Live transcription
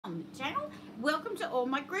channel. Welcome to all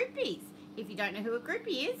my groupies. If you don't know who a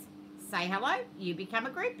groupie is, say hello, you become a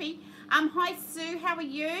groupie. Hi Sue, how are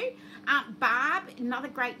you? Barb, another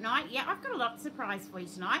great night. Yeah, I've got a lot of surprise for you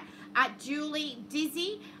tonight. Julie,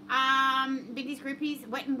 Dizzy, Bindy's groupies,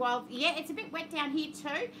 wet and wild. Yeah, it's a bit wet down here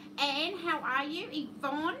too. Anne, how are you?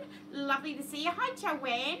 Yvonne, lovely to see you. Hi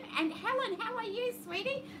Joanne, and Helen, how are you,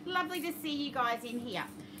 sweetie? Lovely to see you guys in here.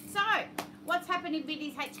 So, what's happened in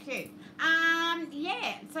Bindy's HQ?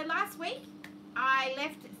 Yeah, so last week I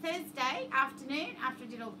left Thursday afternoon after I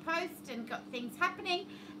did all the posts and got things happening,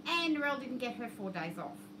 and Narelle didn't get her 4 days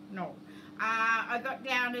off. No. I got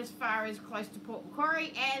down as far as close to Port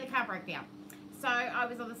Macquarie and the car broke down. So I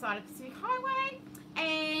was on the side of Pacific Highway,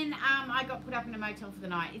 and I got put up in a motel for the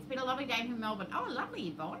night. It's been a lovely day in Melbourne. Oh, lovely,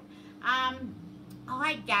 Yvonne.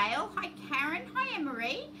 Hi, Gail. Hi, Karen. Hi,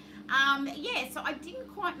 Anne-Marie. Yeah, so I didn't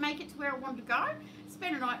quite make it to where I wanted to go.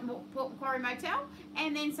 Spent a night in Port Macquarie Motel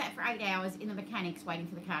and then sat for 8 hours in the mechanics waiting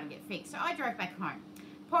for the car to get fixed. So I drove back home.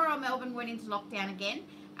 Poor old Melbourne went into lockdown again.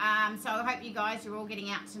 So I hope you guys are all getting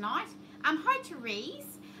out tonight. Hi,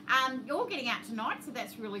 Therese. You're all getting out tonight, so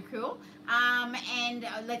that's really cool. And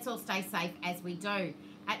let's all stay safe as we do.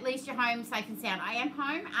 At least you're home safe and sound. I am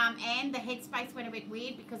home, and the headspace went a bit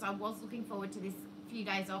weird because I was looking forward to this few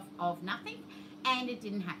days off of nothing, and it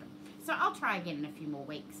didn't happen. So I'll try again in a few more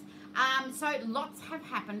weeks. So lots have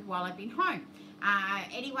happened while I've been home.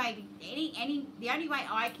 Anyway, the only way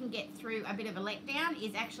I can get through a bit of a letdown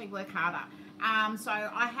is actually work harder. So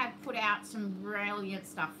I have put out some brilliant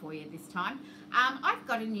stuff for you this time. I've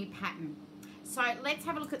got a new pattern. So let's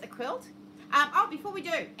have a look at the quilt. Oh, before we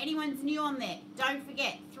do, anyone's new on there, don't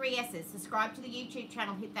forget 3 S's. Subscribe to the YouTube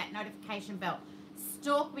channel, hit that notification bell.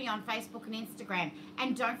 Stalk me on Facebook and Instagram,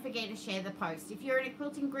 and don't forget to share the post. If you're in a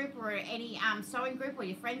quilting group or any sewing group, or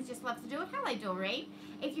your friends just love to do it, hello Doreen.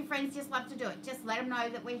 If your friends just love to do it, just let them know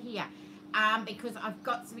that we're here, because I've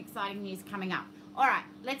got some exciting news coming up. All right,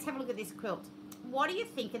 let's have a look at this quilt. What do you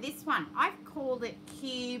think of this one? I've called it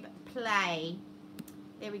Cube Play.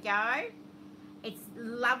 There we go. It's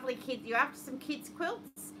lovely, kids. You're after some kids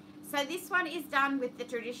quilts. So this one is done with the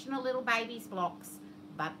traditional little babies blocks,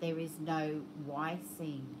 but there is no Y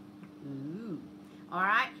seam. Ooh. All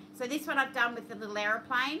right, so this one I've done with the little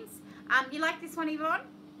aeroplanes. You like this one, Yvonne?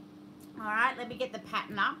 All right, let me get the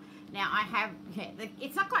pattern up. Now I have,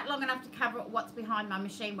 it's not quite long enough to cover what's behind my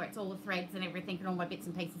machine where it's all the threads and everything and all my bits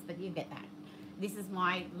and pieces, but you get that. This is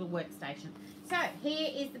my little workstation. So here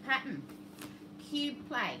is the pattern, Cube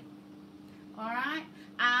Play. All right,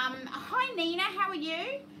 hi Nina, how are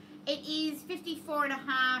you? It is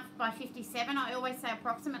 54.5 by 57. I always say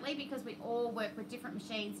approximately because we all work with different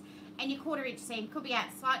machines, and your 1/4 inch seam could be out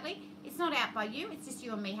slightly. It's not out by you, it's just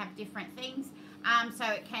you and me have different things, so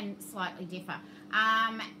it can slightly differ.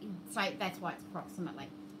 So that's why it's approximately.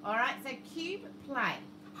 All right, so Cube Play.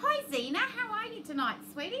 Hi Zena, how are you tonight,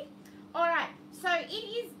 sweetie? All right, so it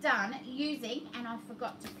is done using, and I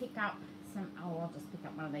forgot to pick up some, oh, I'll just pick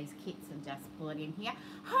up one of these kits and just pull it in here.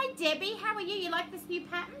 Hi Debbie, how are you? You like this new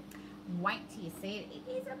pattern? Wait till you see it. It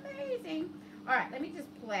is amazing. All right, let me just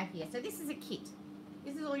pull out here. So this is a kit.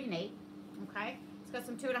 This is all you need, okay? It's got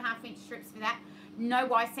some 2.5 inch strips for that. No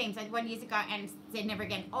Y seams. I did one years ago and said never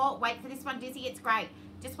again. Oh, wait for this one, Dizzy. It's great.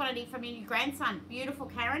 Just what I need from your new grandson. Beautiful,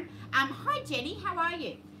 Karen. Hi Jenny, how are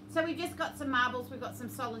you? So we've just got some marbles, we've got some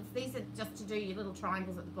solids. These are just to do your little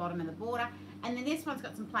triangles at the bottom and the border. And then this one's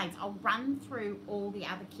got some planes. I'll run through all the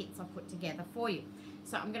other kits I've put together for you.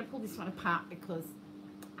 So I'm going to pull this one apart because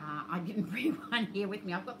I didn't bring one here with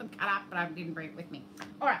me. I've got them cut up, but I didn't bring it with me.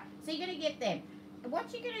 All right, so you're going to get them. And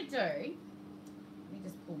what you're going to do, let me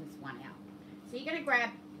just pull this one out. So you're going to grab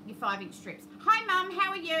your 5 inch strips. Hi Mum,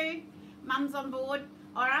 how are you? Mum's on board.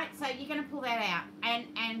 All right, so you're going to pull that out.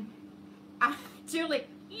 And Julie,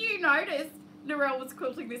 you noticed Narelle was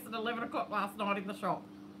quilting this at 11 o'clock last night in the shop.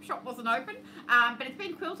 Shop wasn't open, but it's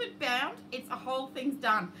been quilted, bound. It's a whole thing's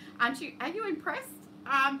done. Aren't you? Are you impressed?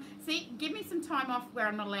 See, give me some time off where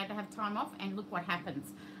I'm not allowed to have time off, and look what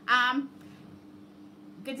happens.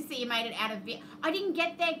 Good to see you made it out of I didn't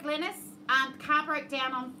get there, Glennis. Car broke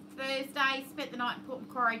down on Thursday. Spent the night in Port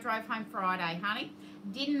Macquarie. Drove home Friday, honey.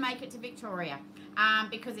 Didn't make it to Victoria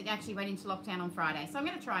because it actually went into lockdown on Friday. So I'm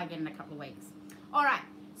going to try again in a couple of weeks. All right.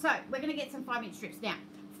 So we're going to get some 5 inch strips now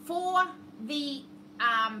for the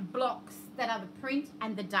blocks that are the print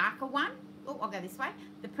and the darker one. Oh, I'll go this way.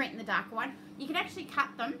 The print and the darker one. You can actually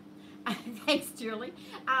cut them. Thanks, Julie.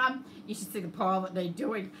 You should see the pile that they're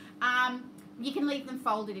doing. You can leave them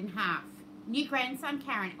folded in half. New grandson,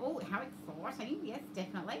 Karen. Oh, how exciting. Yes,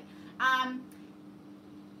 definitely.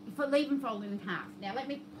 Leave them folded in half. Now, let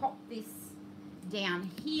me pop this down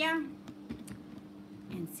here.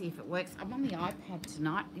 and see if it works. I'm on the iPad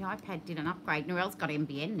tonight. The iPad did an upgrade. Narelle's got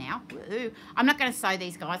MBN now. Woo. I'm not going to sew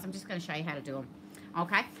these, guys. I'm just going to show you how to do them.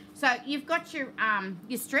 Okay, so you've got your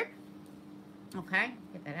strip. Okay,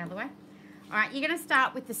 get that out of the way. All right, you're going to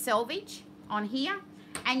start with the selvage on here,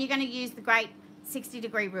 and you're going to use the great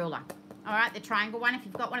 60-degree ruler. All right, the triangle one. If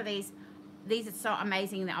you've got one of these are so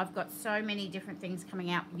amazing that I've got so many different things coming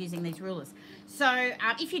out using these rulers. So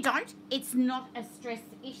if you don't, it's not a stress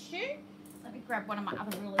issue. Let me grab one of my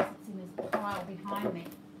other rulers that's in this pile behind me.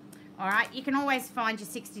 All right, you can always find your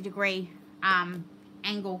 60-degree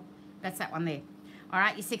angle. That's that one there. All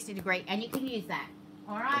right, your 60-degree, and you can use that.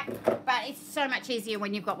 All right, but it's so much easier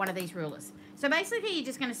when you've got one of these rulers. So basically, you're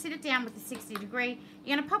just going to sit it down with the 60-degree.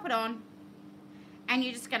 You're going to pop it on, and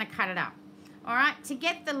you're just going to cut it up. All right, to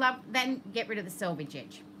get the love, then get rid of the selvage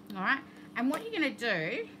edge. All right, and what you're going to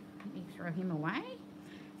do, let me throw him away.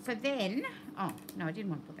 So then, oh, no, I didn't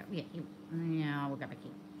want to put that, yeah, we'll go back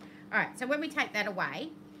here. All right, so when we take that away,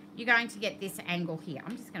 you're going to get this angle here.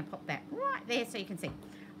 I'm just going to pop that right there so you can see.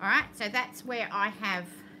 All right, so that's where I have,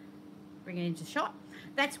 bring it into shot.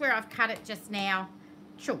 That's where I've cut it just now.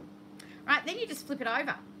 Sure. Right, then you just flip it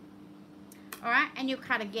over. All right, and you'll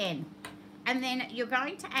cut again. And then you're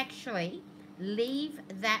going to actually leave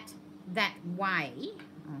that way.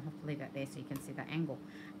 Oh, I'll have to leave that there so you can see that angle.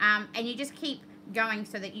 And you just keep going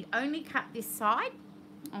so that you only cut this side,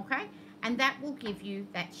 okay? And that will give you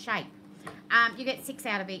that shape. You get 6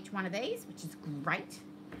 out of each one of these, which is great.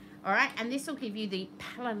 All right, and this will give you the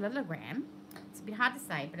parallelogram. It's a bit hard to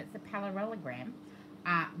say, but it's the parallelogram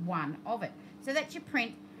one of it. So that's your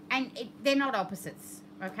print, and they're not opposites,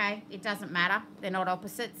 okay? It doesn't matter. They're not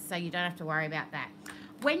opposites, so you don't have to worry about that.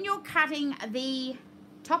 When you're cutting the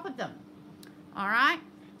top of them, all right?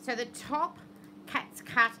 So the top gets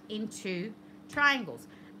cut into triangles.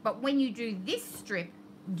 But when you do this strip,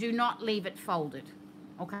 do not leave it folded,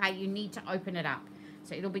 okay? You need to open it up.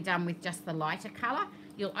 So it'll be done with just the lighter color.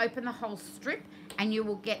 You'll open the whole strip and you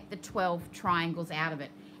will get the 12 triangles out of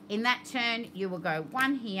it. In that turn, you will go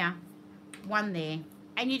one here, one there,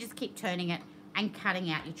 and you just keep turning it and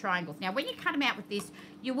cutting out your triangles. Now, when you cut them out with this,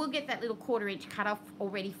 you will get that little 1/4 inch cut off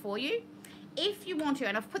already for you. If you want to,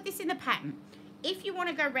 and I've put this in the pattern, if you want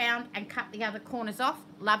to go round and cut the other corners off,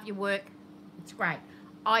 love your work, it's great.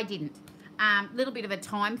 I didn't. Little bit of a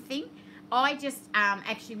time thing. I just,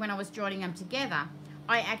 actually, when I was joining them together,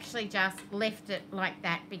 I actually just left it like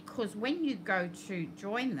that because when you go to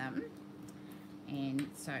join them, and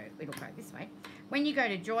so it'll go this way, when you go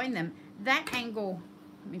to join them, that angle,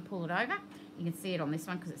 let me pull it over, you can see it on this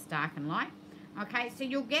one because it's dark and light. Okay, so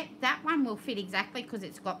you'll get, that one will fit exactly because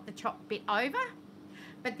it's got the top bit over,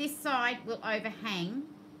 but this side will overhang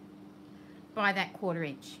by that 1/4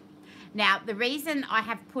 inch. Now, the reason I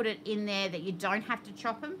have put it in there that you don't have to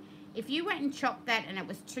chop them, if you went and chopped that and it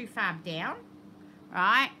was too far down,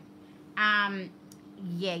 right,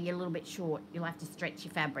 yeah, you're a little bit short. You'll have to stretch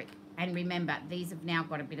your fabric. And remember, these have now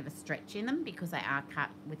got a bit of a stretch in them because they are cut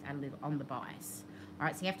with a little on the bias. All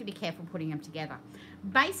right, so you have to be careful putting them together.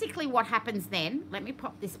 Basically, what happens then, let me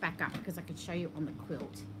pop this back up because I can show you on the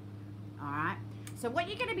quilt. All right, so what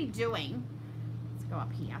you're going to be doing, let's go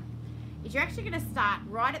up here, is you're actually going to start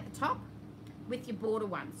right at the top with your border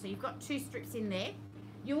one. So you've got 2 strips in there.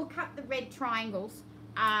 You will cut the red triangles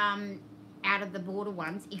out of the border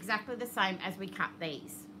ones exactly the same as we cut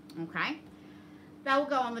these, okay? They will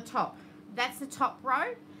go on the top. That's the top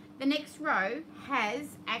row. The next row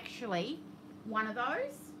has actually one of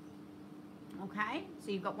those, okay?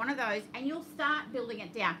 So you've got one of those and you'll start building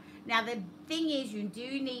it down. Now the thing is, you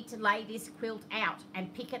do need to lay this quilt out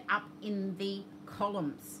and pick it up in the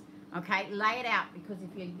columns, okay? Lay it out because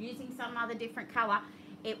if you're using some other different color,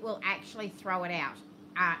 it will actually throw it out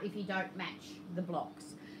if you don't match the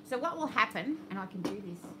blocks. So what will happen, and I can do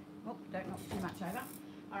this, oh, don't knock too much over.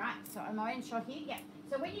 All right, so am I in shot here? Yeah.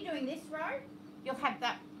 So when you're doing this row, you'll have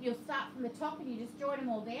that, you'll start from the top and you just join them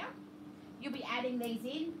all down. You'll be adding these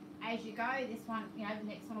in as you go. This one, you know, the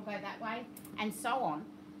next one will go that way and so on.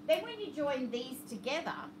 Then when you join these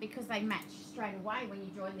together, because they match straight away when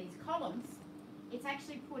you join these columns, it's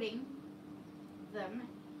actually putting them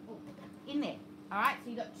in there. All right, so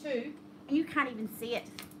you've got 2 and you can't even see it.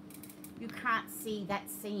 You can't see that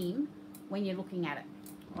seam when you're looking at it.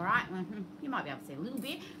 All right, you might be able to see a little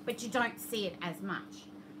bit, but you don't see it as much.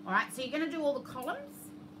 All right, so you're going to do all the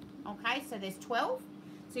columns. Okay, so there's 12.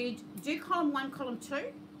 So you do column 1, column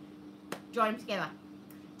 2, join them together.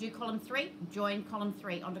 Do column 3, join column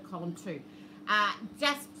 3 onto column 2.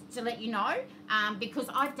 Just to let you know, because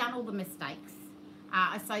I've done all the mistakes.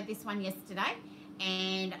 I sewed this one yesterday,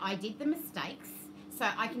 and I did the mistakes, so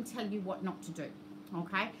I can tell you what not to do.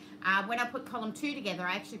 Okay, when I put column 2 together,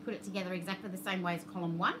 I actually put it together exactly the same way as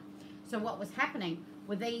column 1. So what was happening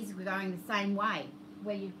were these were going the same way,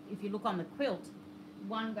 where you, if you look on the quilt,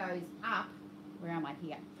 one goes up, where am I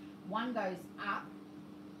here? One goes up,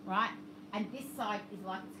 right? And this side is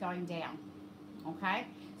like it's going down, okay?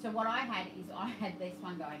 So what I had is I had this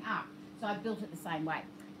one going up. So I built it the same way.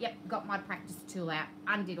 Yep, got my practice tool out,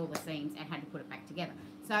 undid all the seams and had to put it back together.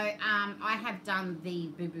 So I have done the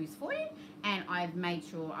boo-boos for you, and I've made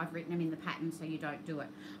sure I've written them in the pattern so you don't do it.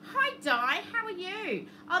 Hi, Di, how are you?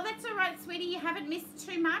 Oh, that's all right, sweetie. You haven't missed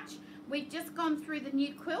too much. We've just gone through the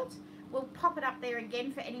new quilt. We'll pop it up there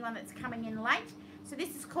again for anyone that's coming in late. So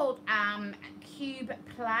this is called Cube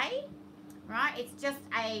Play, right? It's just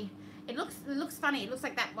a, it looks funny. It looks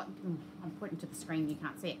like that. I'm pointing to the screen. You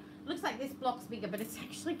can't see it. It looks like this block's bigger, but it's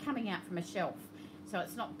actually coming out from a shelf. So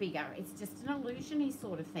it's not bigger. It's just an illusion-y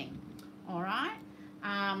sort of thing. All right.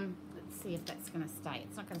 Let's see if that's going to stay.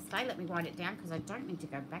 It's not going to stay. Let me write it down because I don't need to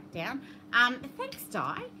go back down. Thanks,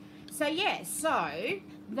 Di. So, yeah. So,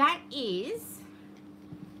 that is...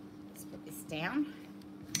 Let's put this down.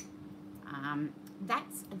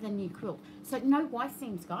 That's the new quilt. So, no Y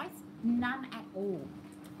seams, guys. None at all.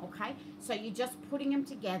 Okay? So, you're just putting them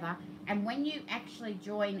together. And when you actually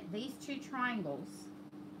join these two triangles...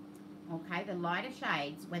 Okay, the lighter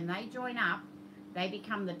shades, when they join up, they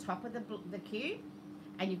become the top of the cube,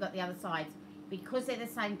 and you've got the other sides. Because they're the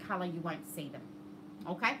same colour, you won't see them.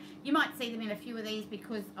 Okay, you might see them in a few of these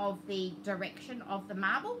because of the direction of the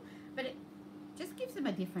marble, but it just gives them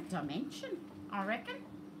a different dimension, I reckon.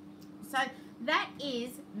 So that is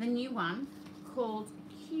the new one called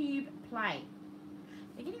Cube Play.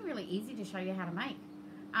 They're getting really easy to show you how to make.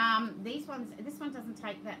 This one doesn't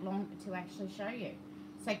take that long to actually show you.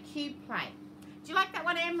 So Cube Play. Do you like that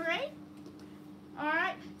one, Anne-Marie? All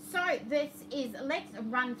right. So this is, let's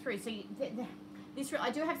run through. So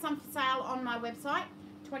I do have some for sale on my website,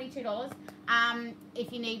 $22.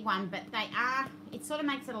 If you need one, but it sort of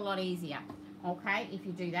makes it a lot easier. Okay, if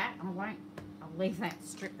you do that, I'll leave that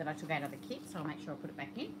strip that I took out of the kit, so I'll make sure I put it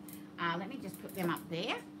back in. Let me just put them up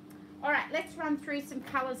there. All right, let's run through some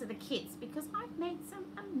colours of the kits because I've made some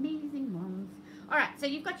amazing ones. All right, so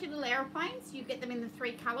you've got your little aeroplanes. You get them in the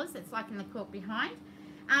 3 colours. It's like in the quilt behind.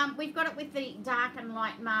 We've got it with the dark and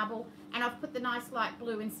light marble, and I've put the nice light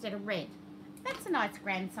blue instead of red. That's a nice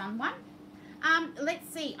grandson one.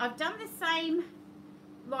 Let's see. I've done the same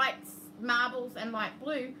light marbles and light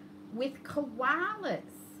blue with koalas.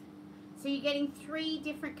 So you're getting 3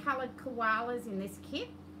 different coloured koalas in this kit.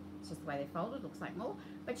 It's just the way they're folded. Looks like more.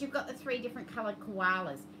 But you've got the 3 different coloured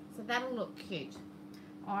koalas. So that'll look cute.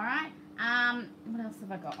 All right. What else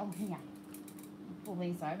have I got? Oh, here. I'll pull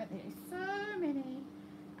these over. There's so many.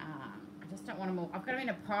 I just don't want them all. I've got them in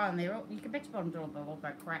a pile, and they're all, you can bet your bottom dollar they'll all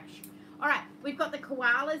go crash. All right, we've got the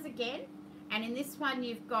koalas again, and in this one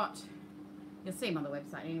you've got, you'll see them on the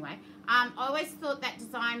website anyway. I always thought that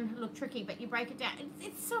design looked tricky, but you break it down.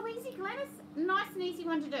 It's so easy, Gladys. Nice and easy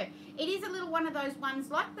one to do. It is a little one of those ones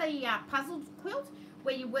like the puzzle quilt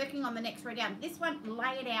where you're working on the next row down. This one,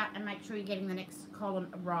 lay it out and make sure you're getting the next column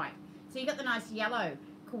right. So you got the nice yellow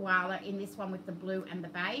koala in this one with the blue and the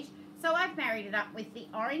beige. So I've married it up with the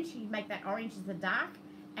orange. You make that orange as the dark,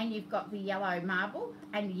 and you've got the yellow marble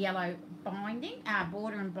and yellow binding,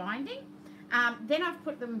 border and binding. Then I've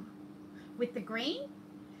put them with the green.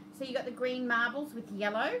 So you got the green marbles with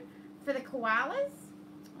yellow for the koalas.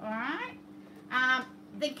 All right.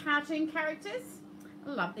 The cartoon characters. I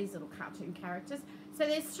love these little cartoon characters. So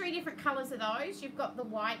there's 3 different colours of those. You've got the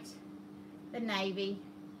white, the navy,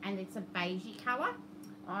 and it's a beigey colour.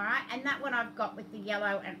 All right, and that one I've got with the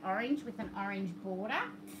yellow and orange with an orange border.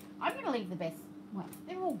 I'm going to leave the best, well,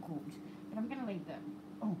 they're all good, but I'm going to leave them.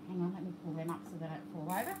 Oh, hang on, let me pull them up so they don't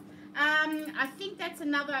fall over. I think that's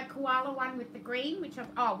another koala one with the green, which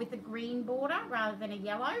I've, with the green border rather than a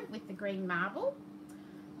yellow with the green marble.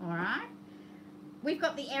 All right. We've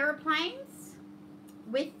got the aeroplanes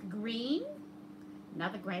with green.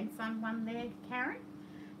 Another grandson one there, Karen.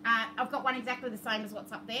 I've got one exactly the same as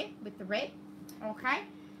what's up there with the red. Okay.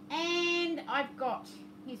 And I've got,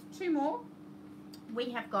 here's 2 more. We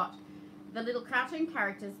have got the little cartoon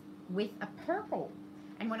characters with a purple.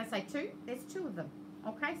 And when I say 2, there's 2 of them.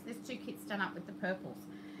 Okay, so there's 2 kits done up with the purples.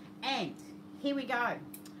 And here we go.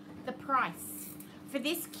 The price. For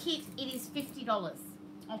this kit, it is $50.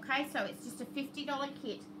 Okay, so it's just a $50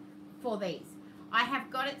 kit for these. I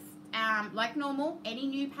have got it like normal, any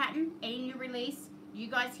new pattern, any new release. You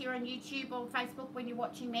guys here on YouTube or Facebook when you're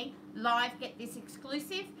watching me live get this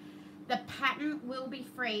exclusive. The pattern will be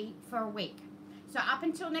free for a week. So up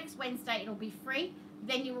until next Wednesday, it'll be free.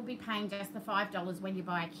 then you will be paying just the $5 when you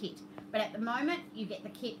buy a kit. But at the moment, you get the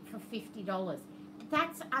kit for $50.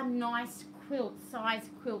 That's a nice quilt, size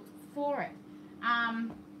quilt for it.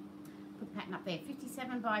 Put the pattern up there,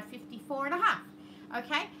 57 by 54 and a half.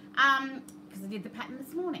 Okay, because I did the pattern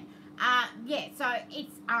this morning. Yeah, so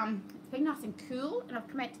it's been nice and cool, and I've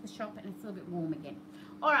come out to the shop and it's a little bit warm again.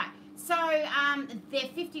 All right, so they're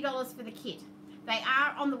 $50 for the kit. They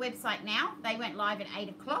are on the website now. They went live at 8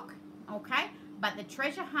 o'clock, okay? But the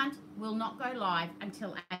treasure hunt will not go live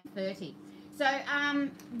until 8:30. So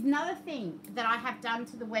another thing that I have done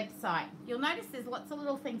to the website, you'll notice there's lots of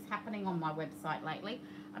little things happening on my website lately.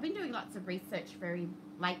 I've been doing lots of research, very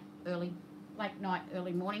late night,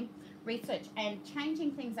 early morning research, and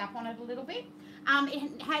changing things up on it a little bit.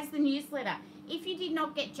 It has the newsletter. If you did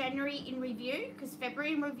not get January in review, because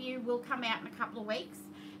February in review will come out in a couple of weeks,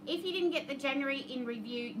 if you didn't get the January in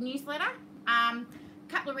review newsletter,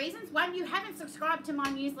 couple of reasons. One, you haven't subscribed to my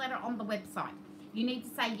newsletter on the website. You need to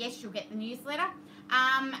say yes, you'll get the newsletter.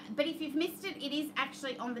 But if you've missed it, it is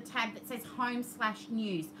actually on the tab that says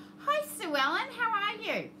home/news. Hi, Sue Ellen, how are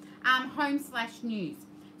you? Home/news.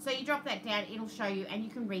 So you drop that down, it'll show you, and you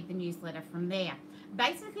can read the newsletter from there.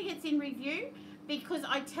 Basically, it's in review because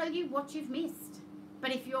I tell you what you've missed.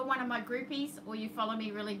 But if you're one of my groupies or you follow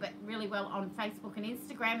me really well on Facebook and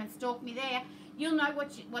Instagram and stalk me there, you'll know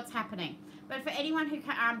what's happening. But for anyone who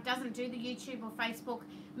doesn't do the YouTube or Facebook,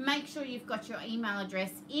 make sure you've got your email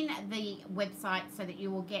address in the website so that you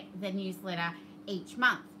will get the newsletter each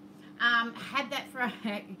month. Had that,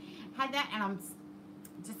 and I'm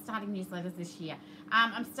just starting newsletters this year.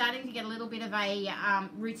 I'm starting to get a little bit of a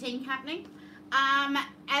routine happening.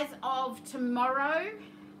 As of tomorrow,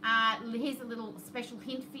 here's a little special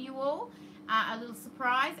hint for you all, a little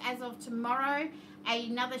surprise. As of tomorrow,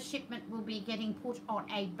 another shipment will be getting put on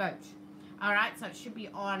a boat. All right, so it should be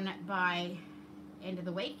on by end of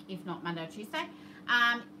the week, if not Monday or Tuesday.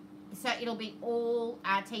 So it'll be all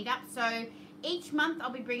teed up. So each month I'll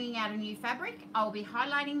be bringing out a new fabric. I'll be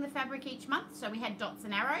highlighting the fabric each month. So we had dots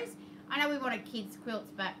and arrows. I know we wanted kids quilts,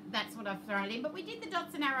 but that's what I've thrown in. But we did the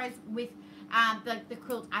dots and arrows with the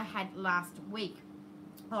quilt I had last week.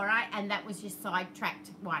 All right, and that was your sidetracked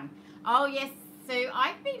one. Oh, yes, Sue,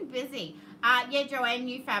 I've been busy. Yeah, Joanne,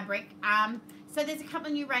 new fabric. So there's a couple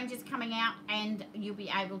of new ranges coming out, and you'll be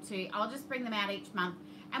able to, I'll just bring them out each month,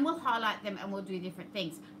 and we'll highlight them, and we'll do different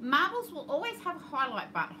things. Marbles will always have a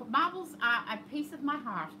highlight button. Marbles are a piece of my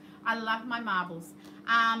heart. I love my marbles.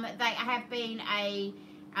 They have been a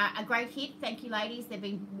great hit. Thank you, ladies. They've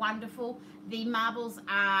been wonderful. The marbles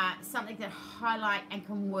are something that highlight and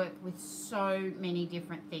can work with so many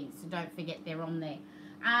different things, so don't forget they're on there.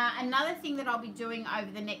 Another thing that I'll be doing over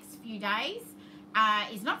the next few days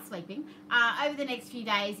is not sleeping. Over the next few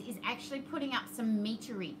days is actually putting up some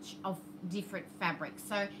meterage of different fabrics.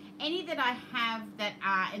 So any that I have that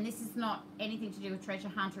are, and this is not anything to do with treasure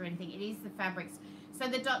hunt or anything, it is the fabrics. So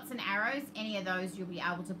the dots and arrows, any of those you'll be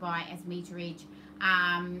able to buy as meterage.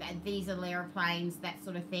 These are aeroplanes, that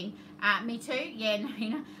sort of thing. Me too, yeah,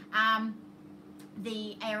 Nina.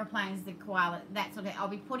 The aeroplanes, the koala, that sort of, I'll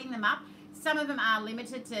be putting them up. Some of them are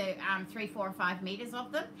limited to 3, 4, or 5 meters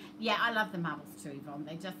of them. Yeah, I love the marbles too, Yvonne.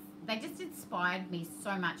 They just inspired me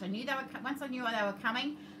so much. I knew they were, once I knew they were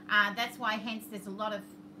coming, that's why hence there's a lot of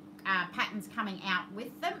patterns coming out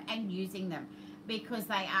with them and using them, because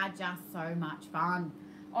they are just so much fun.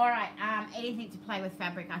 All right, anything to play with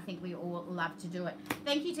fabric, I think we all love to do it.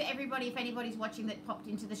 Thank you to everybody, if anybody's watching that popped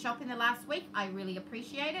into the shop in the last week, I really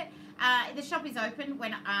appreciate it. The shop is open.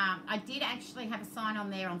 When I did actually have a sign on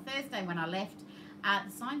there on Thursday when I left. The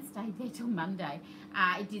sign stayed there till Monday.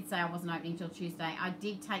 It did say I wasn't opening till Tuesday. I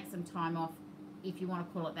did take some time off, if you want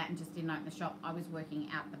to call it that, and just didn't open the shop. I was working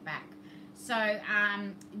out the back. So,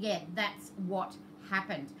 yeah, that's what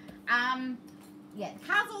happened. Yeah, the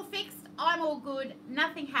car's all fixed. I'm all good.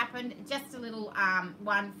 Nothing happened. Just a little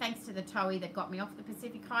one, thanks to the towie that got me off the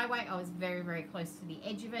Pacific Highway. I was very, very close to the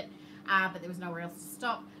edge of it, but there was nowhere else to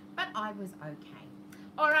stop. But I was okay.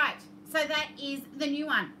 All right, so that is the new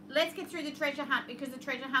one. Let's get through the treasure hunt, because the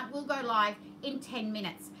treasure hunt will go live in 10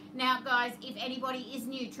 minutes. Now, guys, if anybody is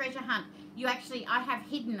new, treasure hunt, I have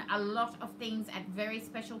hidden a lot of things at very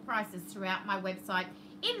special prices throughout my website,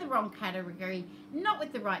 in the wrong category, not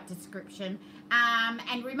with the right description.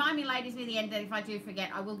 And remind me, ladies, near the end, that if I do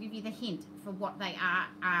forget, I will give you the hint for what they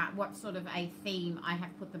are, what sort of a theme I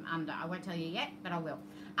have put them under. I won't tell you yet, but I will.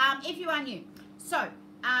 If you are new. So,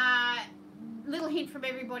 little hint from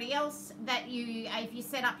everybody else, that if you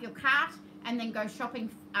set up your cart and then go shopping,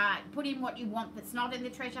 put in what you want that's not in the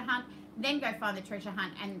treasure hunt, then go find the treasure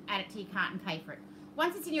hunt and add it to your cart and pay for it.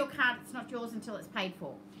 Once it's in your cart, it's not yours until it's paid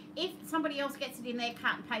for. If somebody else gets it in their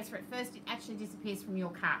cart and pays for it first, it actually disappears from your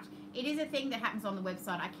cart. It is a thing that happens on the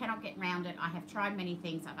website. I cannot get around it. I have tried many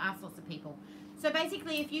things. I've asked lots of people. So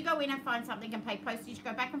basically, if you go in and find something and pay postage,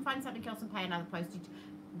 go back and find something else and pay another postage.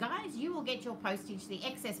 Guys, you will get your postage, the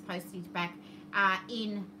excess postage back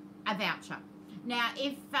in a voucher. Now,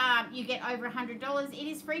 if you get over $100, it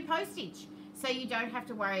is free postage. So you don't have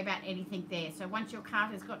to worry about anything there. So once your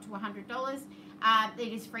cart has got to $100,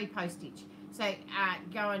 it is free postage. So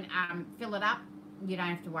go and fill it up. You don't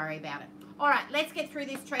have to worry about it. All right, let's get through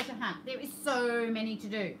this treasure hunt. There is so many to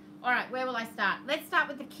do. All right, where will I start? Let's start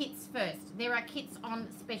with the kits first. There are kits on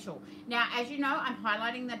special. Now, as you know, I'm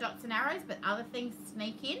highlighting the dots and arrows, but other things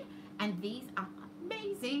sneak in, and these are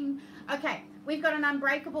amazing. Okay, we've got an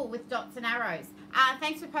unbreakable with dots and arrows.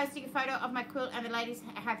 Thanks for posting a photo of my quilt, and the ladies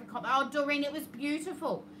have a copy. Oh, Doreen, it was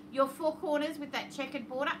beautiful. Your four corners with that checkered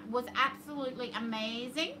border was absolutely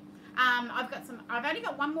amazing. I've only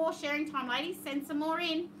got one more sharing time, ladies. Send some more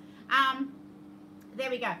in. There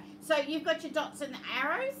we go. So you've got your dots and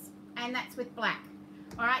arrows, and that's with black.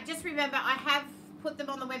 All right, just remember, I have put them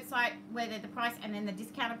on the website where they're the price and then the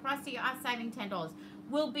discounted price, so you are saving $10.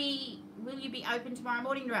 Will you be open tomorrow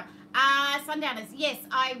morning, Noel? Sundowners, yes,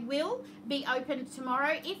 I will be open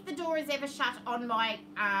tomorrow. If the door is ever shut on my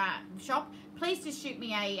shop, please just shoot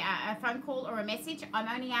me a phone call or a message. I'm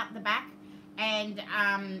only out the back, and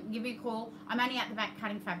give me a call. I'm only out the back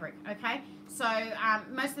cutting fabric, okay? So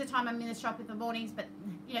most of the time I'm in the shop in the mornings, but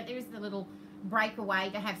you know, there is the little break away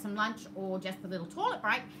to have some lunch or just a little toilet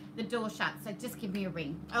break. The door shuts, so just give me a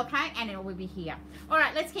ring, okay? And it will be here. All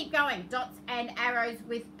right, let's keep going. Dots and arrows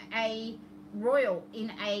with a royal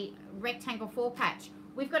in a rectangle 4-patch.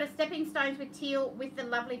 We've got a stepping stones with teal with the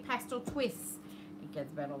lovely pastel twists. It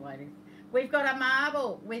gets better, ladies. We've got a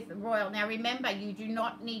marble with royal. Now remember, you do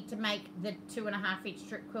not need to make the 2.5-inch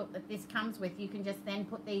strip quilt that this comes with. You can just then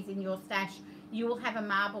put these in your stash. You will have a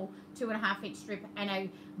marble 2.5-inch strip and a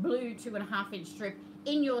blue 2.5-inch strip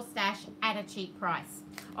in your stash at a cheap price.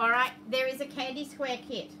 All right, there is a candy square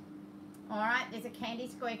kit. All right, there's a candy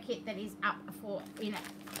square kit that is up for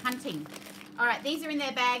hunting. All right, these are in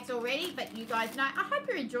their bags already, but you guys know, I hope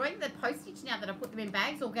you're enjoying the postage now that I put them in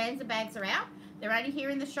bags. Organza bags are out. They're only here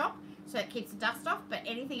in the shop, so it keeps the dust off, but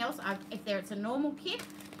anything else, if it's a normal kit,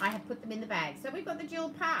 I have put them in the bag. So we've got the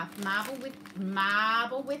jeweled path, marble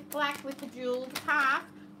with black with the jeweled path.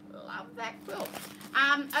 Love that quilt.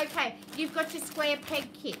 Okay, you've got your square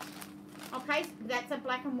peg kit. Okay, that's a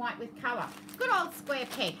black and white with colour. Good old square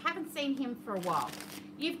peg. Haven't seen him for a while.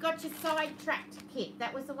 You've got your side-tracked kit.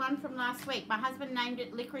 That was the one from last week. My husband named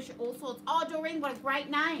it Licorice All Sorts. Oh, Doreen, what a great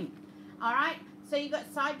name. All right, so you've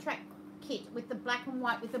got side-tracked kit with the black and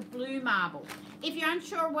white with the blue marble. If you're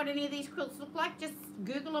unsure what any of these quilts look like, just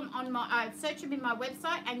Google them on my, search them in my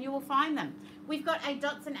website and you will find them. We've got a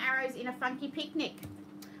dots and arrows in a funky picnic.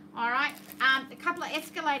 All right, a couple of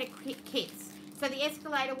escalator kits. So the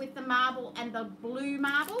escalator with the marble and the blue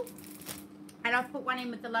marble. And I've put one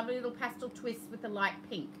in with the lovely little pastel twists with the light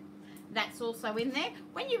pink. That's also in there.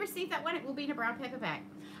 When you receive that one, it will be in a brown paper bag.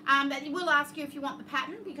 But it will ask you if you want the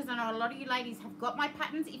pattern, because I know a lot of you ladies have got my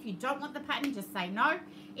patterns. If you don't want the pattern, just say no.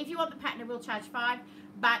 If you want the pattern, it will charge $5.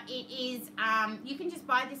 But it is, you can just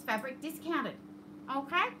buy this fabric discounted.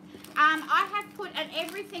 Okay? I have put an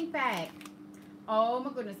everything bag. Oh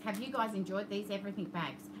my goodness, have you guys enjoyed these everything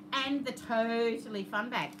bags? And the totally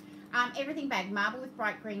fun bag. Everything bag, marble with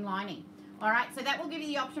bright green lining. All right, so that will give you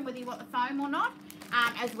the option whether you want the foam or not,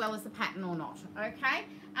 as well as the pattern or not, okay?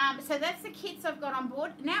 So that's the kits I've got on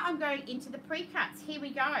board. Now I'm going into the pre-cuts. Here we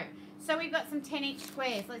go. So we've got some 10-inch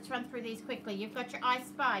squares. Let's run through these quickly. You've got your I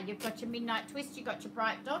Spy. You've got your Midnight Twist. You've got your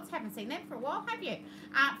Bright Dots. Haven't seen them for a while, have you?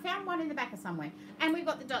 Found one in the back of somewhere. And we've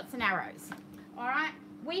got the dots and arrows. All right,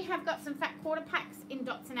 we have got some fat quarter packs in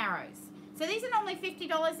dots and arrows. So these are normally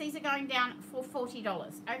 $50. These are going down for $40,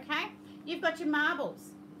 okay? You've got your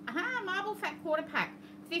marbles. Marble fat quarter pack,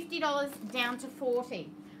 $50 down to $40.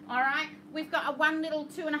 All right, we've got a one little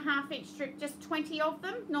 2.5-inch strip, just 20 of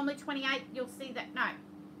them. Normally 28. You'll see that. No,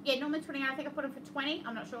 yeah, normally 28. I think I put them for 20.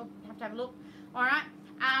 I'm not sure. Have to have a look. All right,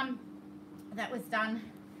 that was done.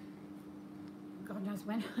 God knows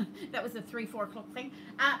when. That was a 3-4 o'clock thing.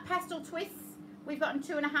 Pastel twists. We've got in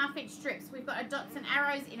 2.5-inch strips. We've got a dots and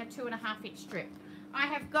arrows in a 2.5-inch strip. I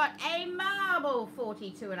have got a marble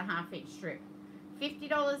 42.5-inch strip.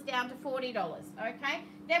 $50 down to $40, okay?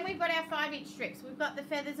 Then we've got our 5-inch strips. We've got the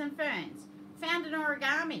feathers and ferns. Found an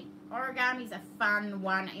origami. Origami's a fun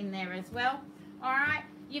one in there as well. All right,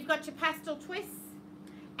 you've got your pastel twists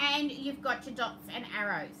and you've got your dots and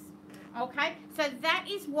arrows, okay? So that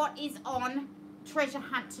is what is on Treasure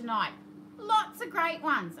Hunt tonight. Lots of great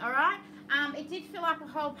ones, all right? It did fill up a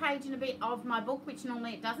whole page and a bit of my book, which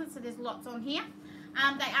normally it doesn't, so there's lots on here.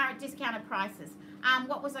 They are at discounted prices.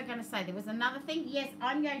 What was I going to say? There was another thing. Yes,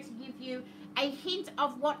 I'm going to give you a hint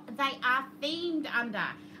of what they are themed under.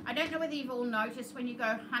 I don't know whether you've all noticed when you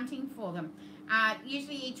go hunting for them.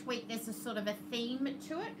 Usually each week there's a sort of a theme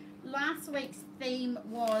to it. Last week's theme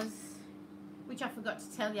was, which I forgot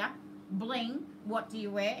to tell you, bling. What do you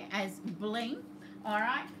wear as bling? All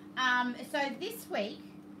right. So this week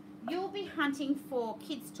you'll be hunting for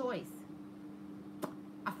kids' toys.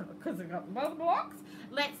 I thought because I got the blocks.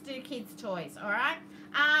 Let's do kids' toys, all right?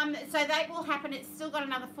 So they will happen. It's still got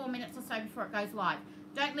another 4 minutes or so before it goes live.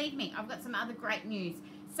 Don't leave me. I've got some other great news.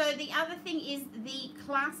 So the other thing is the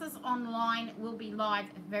classes online will be live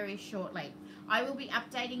very shortly. I will be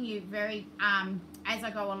updating you very as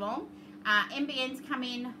I go along. MBN's come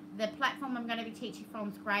in. The platform I'm going to be teaching from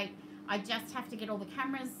is great. I just have to get all the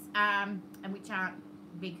cameras, and which aren't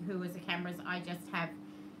big hooers of cameras. I just have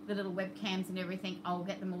the little webcams and everything. I'll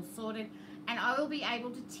get them all sorted. And I will be able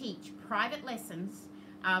to teach private lessons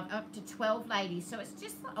of up to 12 ladies. So it's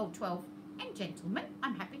just, 12 and gentlemen.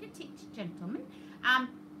 I'm happy to teach gentlemen.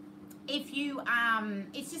 If you,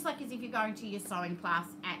 it's just like as if you're going to your sewing class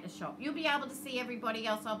at a shop. You'll be able to see everybody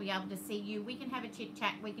else. I'll be able to see you. We can have a chit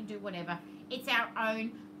chat. We can do whatever. It's our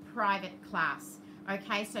own private class.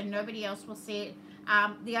 Okay, so nobody else will see it.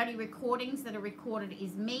 The only recordings that are recorded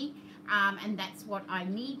is me, and that's what I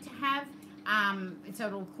need to have. So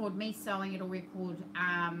it'll record me sewing, it'll record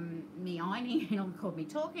me ironing, it'll record me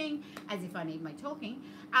talking, as if I need my talking.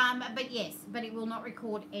 But yes, but it will not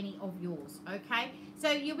record any of yours, okay?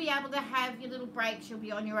 So you'll be able to have your little breaks, you'll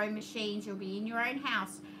be on your own machines, you'll be in your own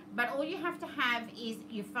house, but all you have to have is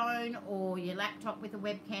your phone or your laptop with a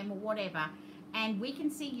webcam or whatever, and we can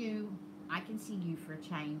see you. I can see you for a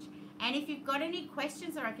change. And if you've got any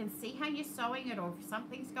questions or I can see how you're sewing it or if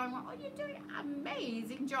something's going on, you're doing an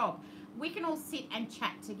amazing job. We can all sit and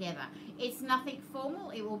chat together. It's nothing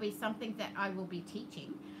formal. It will be something that I will be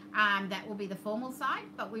teaching. That will be the formal side,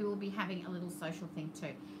 but we will be having a little social thing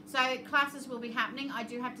too. So classes will be happening. I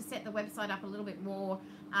do have to set the website up a little bit more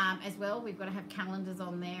as well. We've got to have calendars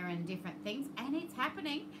on there and different things, and it's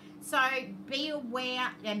happening. So be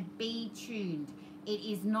aware and be tuned. It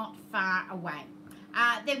is not far away.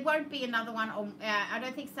 There won't be another one. I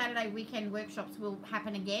don't think Saturday weekend workshops will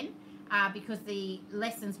happen again because the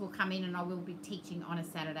lessons will come in and I will be teaching on a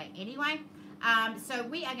Saturday anyway. So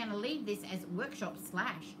we are going to leave this as workshop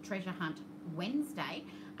 / treasure hunt Wednesday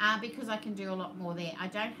because I can do a lot more there. I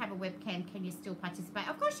don't have a webcam. Can you still participate?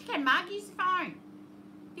 Of course you can, Mark. Use your phone.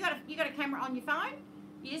 You got a camera on your phone?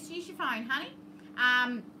 You just use your phone,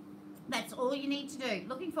 honey. That's all you need to do.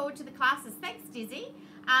 Looking forward to the classes. Thanks, Dizzy.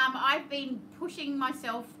 I've been pushing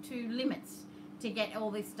myself to limits to get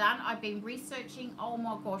all this done. I've been researching. Oh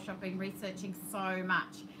my gosh, I've been researching so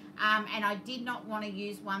much. And I did not want to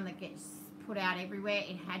use one that gets put out everywhere.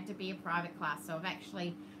 It had to be a private class. So I've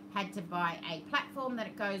actually had to buy a platform that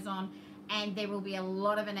it goes on, and there will be a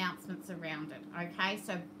lot of announcements around it. Okay,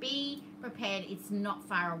 so be prepared. It's not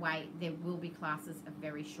far away. There will be classes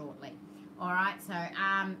very shortly. All right, so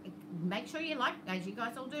make sure you like, as you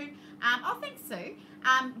guys all do. Oh, thanks, Sue.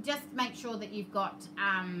 Just make sure that you've got,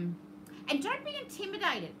 and don't be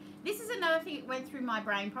intimidated. This is another thing that went through my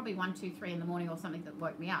brain, probably 1, 2, 3 in the morning or something that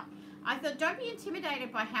woke me up. I thought, don't be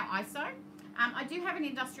intimidated by how I sew. I do have an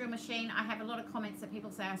industrial machine. I have a lot of comments that people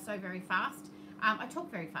say I sew very fast. I talk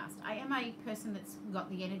very fast. I am a person that's got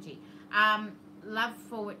the energy. Look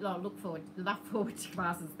forward to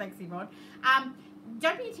classes. Thanks, Yvonne.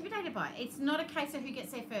 Don't be intimidated by it. It's not a case of who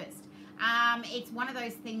gets there first. It's one of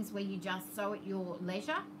those things where you just sew at your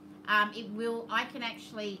leisure. I've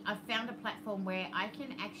found a platform where I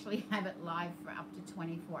can actually have it live for up to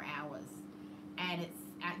 24 hours. And it's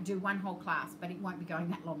do one whole class, but it won't be going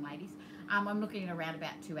that long, ladies. I'm looking at around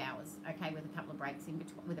about 2 hours, okay, with a couple of breaks in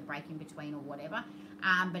between, with a break in between or whatever.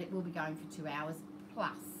 But it will be going for 2 hours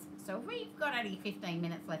plus. So if we've got only 15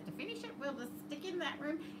 minutes left to finish it, we'll just stick in that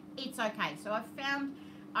room. It's okay. So I've found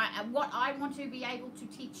what I want to be able to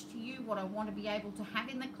teach to you, what I want to be able to have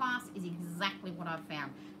in the class is exactly what I've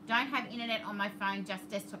found. Don't have internet on my phone, just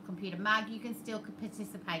desktop computer. Marg, you can still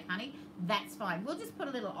participate, honey. That's fine. We'll just put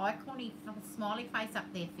a little icon-y smiley face up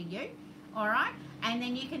there for you, all right? And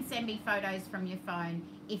then you can send me photos from your phone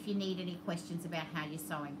if you need any questions about how you're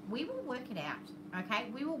sewing. We will work it out, okay?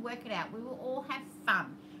 We will work it out. We will all have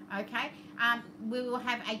fun, okay? We will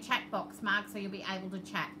have a chat box, Marg, so you'll be able to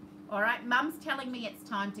chat. All right, Mum's telling me it's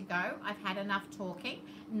time to go. I've had enough talking.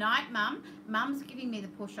 Night, Mum. Mum's giving me the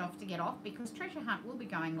push off to get off because Treasure Hunt will be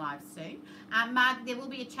going live soon. Mark, there will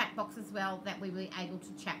be a chat box as well that we will be able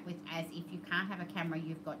to chat with, as if you can't have a camera,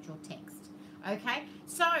 you've got your text. Okay,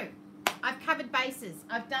 so I've covered bases.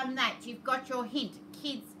 I've done that. You've got your hint,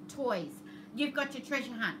 kids' toys. You've got your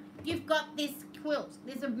Treasure Hunt. You've got this quilt,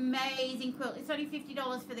 this amazing quilt. It's only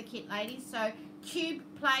 $50 for the kit, ladies. So cube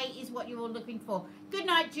play is what you're all looking for. Good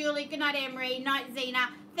night, Julie. Good night, Emery. Night, Zena.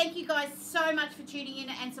 Thank you guys so much for tuning in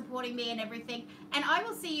and supporting me and everything. And I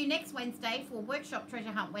will see you next Wednesday for Workshop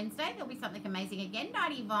Treasure Hunt Wednesday. There'll be something amazing again.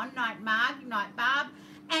 Night, Yvonne. Night, Marg. Night, Barb.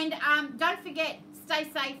 And don't forget, stay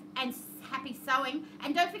safe and happy sewing.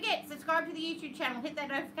 And don't forget, subscribe to the YouTube channel. Hit that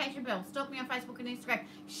notification bell. Stalk me on Facebook and Instagram.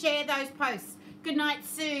 Share those posts. Good night,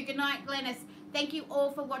 Sue. Good night, Glennis. Thank you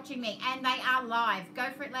all for watching me. And they are live. Go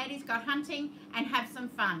for it, ladies. Go hunting and have some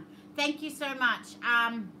fun. Thank you so much.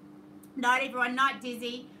 Night, everyone. Night,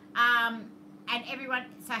 Dizzy. And everyone,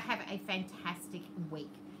 so have a fantastic week.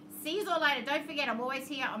 See you all later. Don't forget, I'm always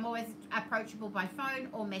here. I'm always approachable by phone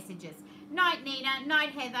or messages. Night, Nina.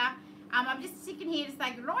 Night, Heather. I'm just sitting here to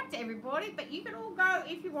say good night to everybody, but you can all go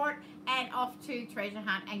if you want and off to Treasure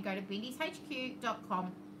Hunt and go to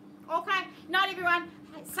bindieshq.com. Okay. Night, everyone.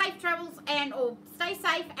 Safe travels or stay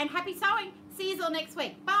safe and happy sewing. See you all next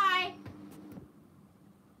week. Bye.